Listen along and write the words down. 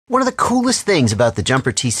One of the coolest things about the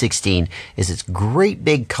Jumper T16 is its great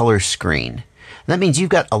big color screen. That means you've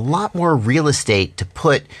got a lot more real estate to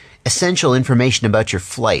put essential information about your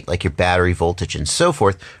flight, like your battery voltage and so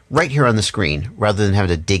forth, right here on the screen, rather than having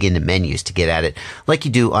to dig into menus to get at it, like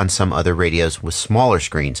you do on some other radios with smaller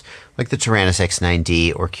screens, like the Taranis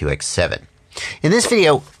X9D or QX7. In this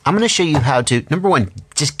video, I'm going to show you how to, number one,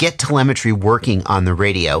 just get telemetry working on the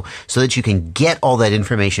radio so that you can get all that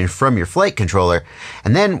information from your flight controller.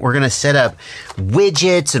 And then we're going to set up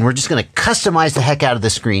widgets and we're just going to customize the heck out of the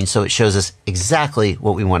screen so it shows us exactly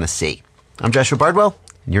what we want to see. I'm Joshua Bardwell,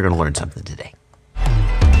 and you're going to learn something today.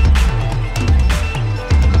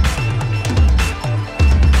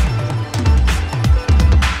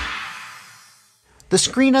 The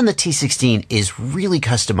screen on the T16 is really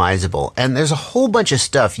customizable, and there's a whole bunch of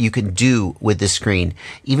stuff you can do with this screen,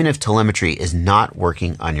 even if telemetry is not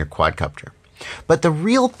working on your quadcopter. But the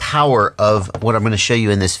real power of what I'm going to show you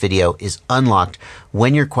in this video is unlocked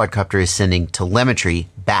when your quadcopter is sending telemetry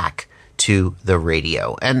back to the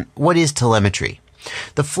radio. And what is telemetry?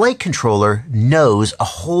 The flight controller knows a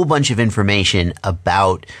whole bunch of information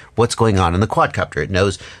about what's going on in the quadcopter. It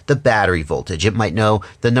knows the battery voltage. It might know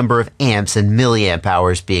the number of amps and milliamp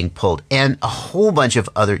hours being pulled and a whole bunch of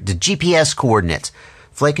the GPS coordinates.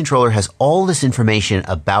 Flight controller has all this information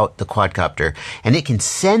about the quadcopter, and it can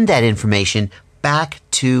send that information back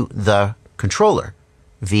to the controller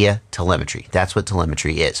via telemetry. That's what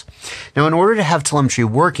telemetry is. Now, in order to have telemetry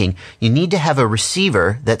working, you need to have a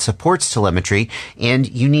receiver that supports telemetry, and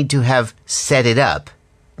you need to have set it up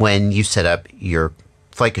when you set up your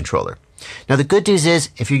flight controller. Now, the good news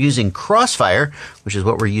is if you're using Crossfire, which is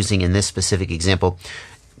what we're using in this specific example,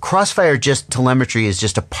 Crossfire telemetry is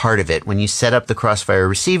just a part of it. When you set up the Crossfire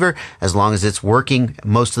receiver, as long as it's working,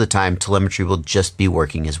 most of the time telemetry will just be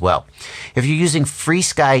working as well. If you're using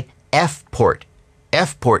FrSky F-port,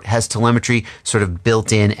 F-port has telemetry sort of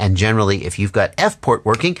built in, and generally if you've got F-port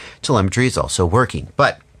working, telemetry is also working.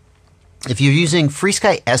 But if you're using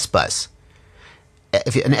FrSky S-bus,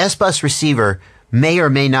 an S-bus receiver may or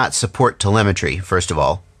may not support telemetry, first of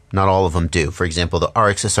all. Not all of them do. For example, the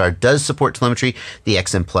RXSR does support telemetry, the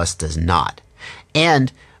XM Plus does not.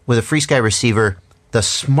 And with a FrSky receiver, the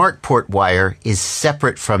SmartPort wire is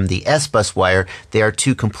separate from the S-bus wire. They are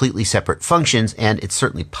two completely separate functions, and it's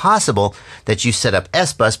certainly possible that you set up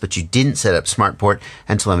S-bus, but you didn't set up SmartPort,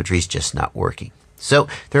 and telemetry is just not working. So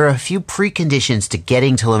there are a few preconditions to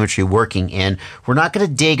getting telemetry working, and we're not going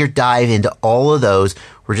to dig or dive into all of those.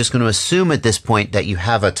 We're just going to assume at this point that you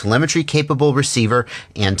have a telemetry-capable receiver,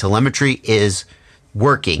 and telemetry is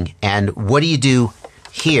working. And what do you do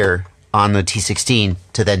here on the T16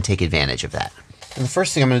 to then take advantage of that? And the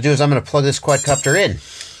first thing I'm going to do is I'm going to plug this quadcopter in,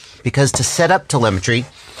 because to set up telemetry,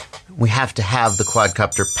 we have to have the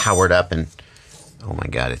quadcopter powered up. And oh my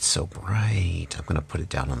God, it's so bright. I'm going to put it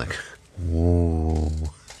down on the, whoa.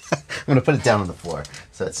 I'm going to put it down on the floor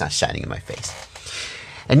so it's not shining in my face.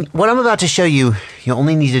 And what I'm about to show you, you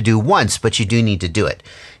only need to do once, but you do need to do it.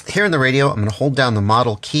 Here in the radio, I'm going to hold down the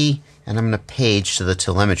model key and I'm going to page to the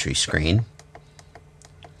telemetry screen.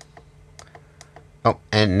 Oh,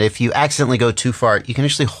 and if you accidentally go too far, you can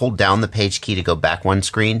actually hold down the page key to go back one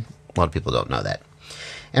screen. A lot of people don't know that.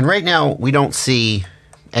 And right now, we don't see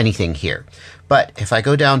anything here. But if I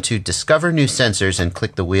go down to Discover New Sensors and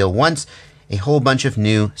click the wheel once, a whole bunch of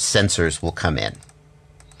new sensors will come in.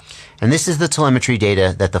 And this is the telemetry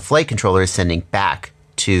data that the flight controller is sending back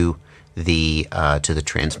to the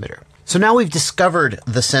transmitter. So now we've discovered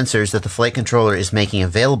the sensors that the flight controller is making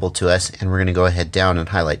available to us, and we're going to go ahead down and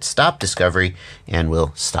highlight Stop Discovery, and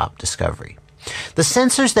we'll stop discovery. The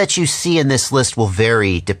sensors that you see in this list will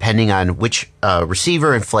vary depending on which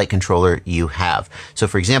receiver and flight controller you have. So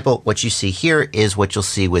for example, what you see here is what you'll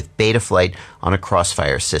see with Betaflight on a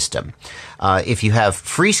Crossfire system. If you have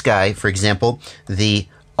FrSky, for example, the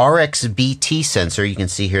RXBT sensor, you can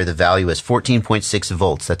see here the value is 14.6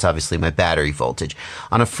 volts. That's obviously my battery voltage.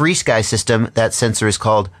 On a FrSky system, that sensor is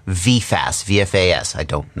called VFAS, VFAS. I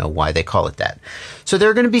don't know why they call it that. So there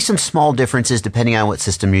are going to be some small differences depending on what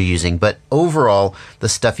system you're using, but overall, the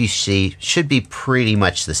stuff you see should be pretty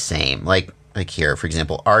much the same. Like here, for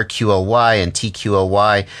example, RQLY and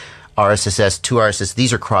TQLY, RSSS, 2RSS,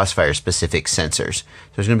 these are Crossfire specific sensors.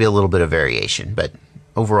 There's going to be a little bit of variation, but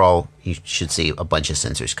overall, you should see a bunch of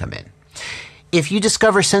sensors come in. If you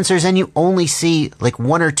discover sensors and you only see like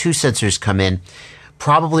one or two sensors come in,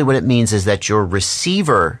 probably what it means is that your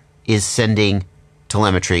receiver is sending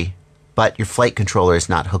telemetry, but your flight controller is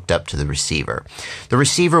not hooked up to the receiver. The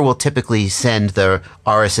receiver will typically send the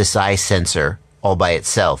RSSI sensor all by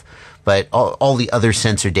itself, but all the other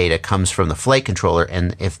sensor data comes from the flight controller,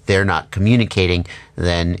 and if they're not communicating,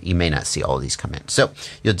 then you may not see all of these come in. So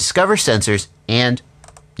you'll discover sensors, and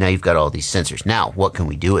now you've got all these sensors. Now, what can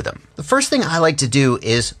we do with them? The first thing I like to do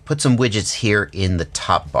is put some widgets here in the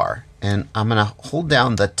top bar. And I'm going to hold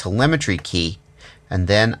down the telemetry key, and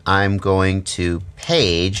then I'm going to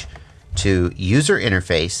page to user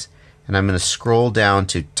interface, and I'm going to scroll down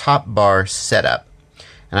to top bar setup.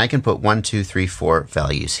 And I can put 1, 2, 3, 4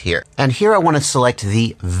 values here. And here I want to select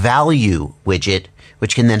the value widget,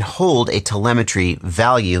 which can then hold a telemetry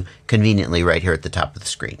value conveniently right here at the top of the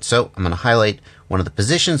screen. So I'm going to highlight one of the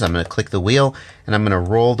positions. I'm going to click the wheel, and I'm going to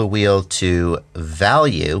roll the wheel to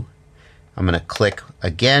value. I'm going to click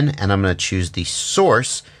again, and I'm going to choose the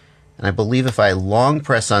source. And I believe if I long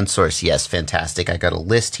press on source, yes, fantastic. I got a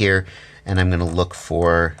list here, and I'm going to look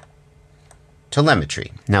for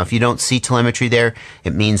telemetry. Now, if you don't see telemetry there,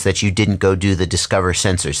 it means that you didn't go do the discover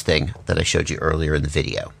sensors thing that I showed you earlier in the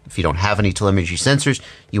video. If you don't have any telemetry sensors,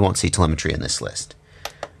 you won't see telemetry in this list.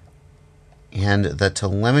 And the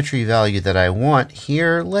telemetry value that I want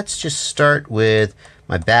here, let's just start with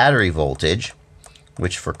my battery voltage,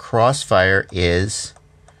 which for Crossfire is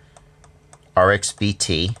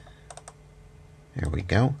RxBT. There we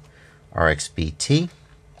go, RxBT.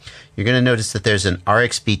 You're going to notice that there's an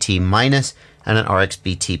RxBT minus and an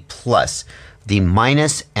RxBT plus. The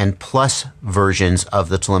minus and plus versions of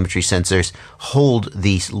the telemetry sensors hold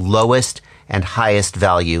the lowest and highest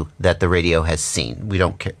value that the radio has seen. We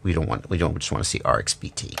don't care, we don't just want to see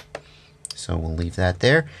RxBT. So we'll leave that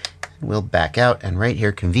there. We'll back out, and right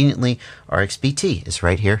here conveniently RxBT is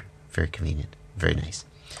right here. Very convenient, very nice.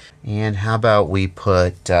 And how about we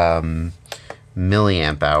put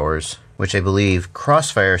milliamp hours, which I believe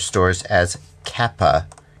Crossfire stores as kappa,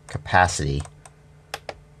 capacity.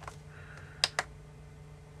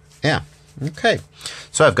 Yeah, okay.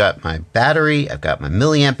 So I've got my battery, I've got my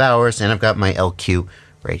milliamp hours, and I've got my LQ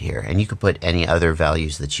right here. And you could put any other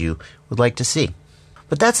values that you would like to see.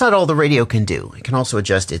 But that's not all the radio can do. It can also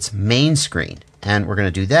adjust its main screen. And we're going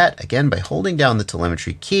to do that, again, by holding down the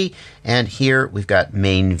telemetry key. And here we've got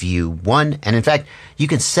main view 1. And in fact, you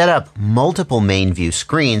can set up multiple main view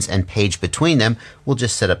screens and page between them. We'll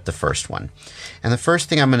just set up the first one. And the first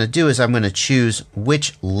thing I'm going to do is I'm going to choose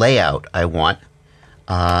which layout I want.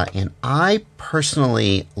 And I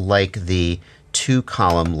personally like the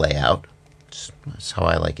 2-column layout. That's how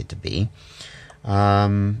I like it to be.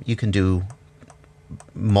 You can do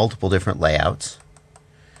multiple different layouts.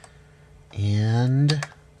 And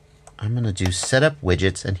I'm going to do setup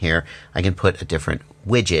widgets, and here I can put a different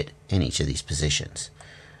widget in each of these positions.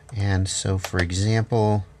 And so, for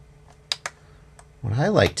example, what I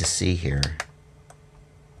like to see here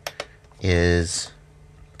is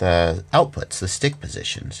the outputs, the stick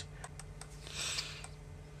positions.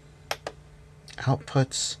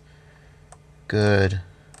 Outputs, good.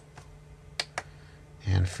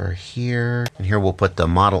 And for here, and here we'll put the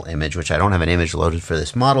model image, which I don't have an image loaded for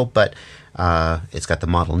this model, but it's got the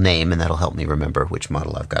model name, and that'll help me remember which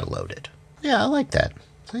model I've got loaded. Yeah, I like that.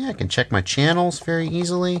 So yeah, I can check my channels very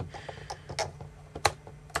easily.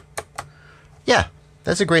 Yeah,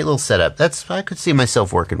 that's a great little setup. I could see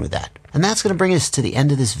myself working with that. And that's going to bring us to the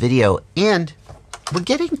end of this video, and we're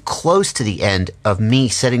getting close to the end of me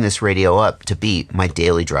setting this radio up to be my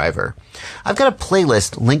daily driver. I've got a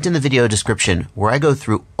playlist linked in the video description where I go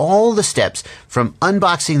through all the steps from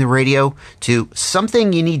unboxing the radio to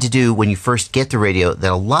something you need to do when you first get the radio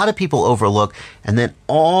that a lot of people overlook, and then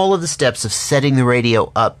all of the steps of setting the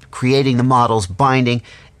radio up, creating the models, binding,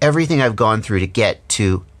 everything I've gone through to get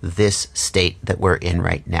to this state that we're in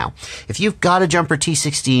right now. If you've got a Jumper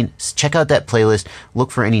T16, check out that playlist. Look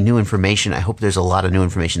for any new information. I hope there's a lot of new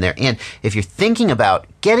information there. And if you're thinking about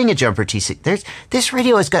getting a Jumper T16, this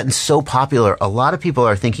radio has gotten so popular. A lot of people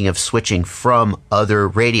are thinking of switching from other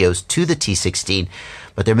radios to the T16,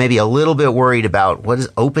 but they're maybe a little bit worried about what is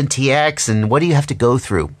OpenTX and what do you have to go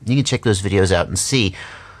through. You can check those videos out and see.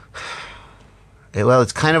 Well,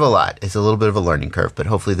 it's kind of a lot. It's a little bit of a learning curve, but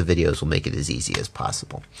hopefully the videos will make it as easy as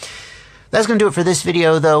possible. That's going to do it for this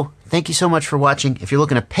video, though. Thank you so much for watching. If you're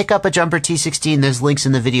looking to pick up a Jumper T16, there's links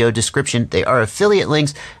in the video description. They are affiliate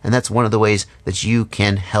links, and that's one of the ways that you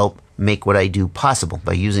can help make what I do possible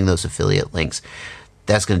by using those affiliate links.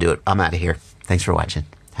 That's going to do it. I'm out of here. Thanks for watching.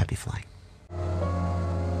 Happy flying.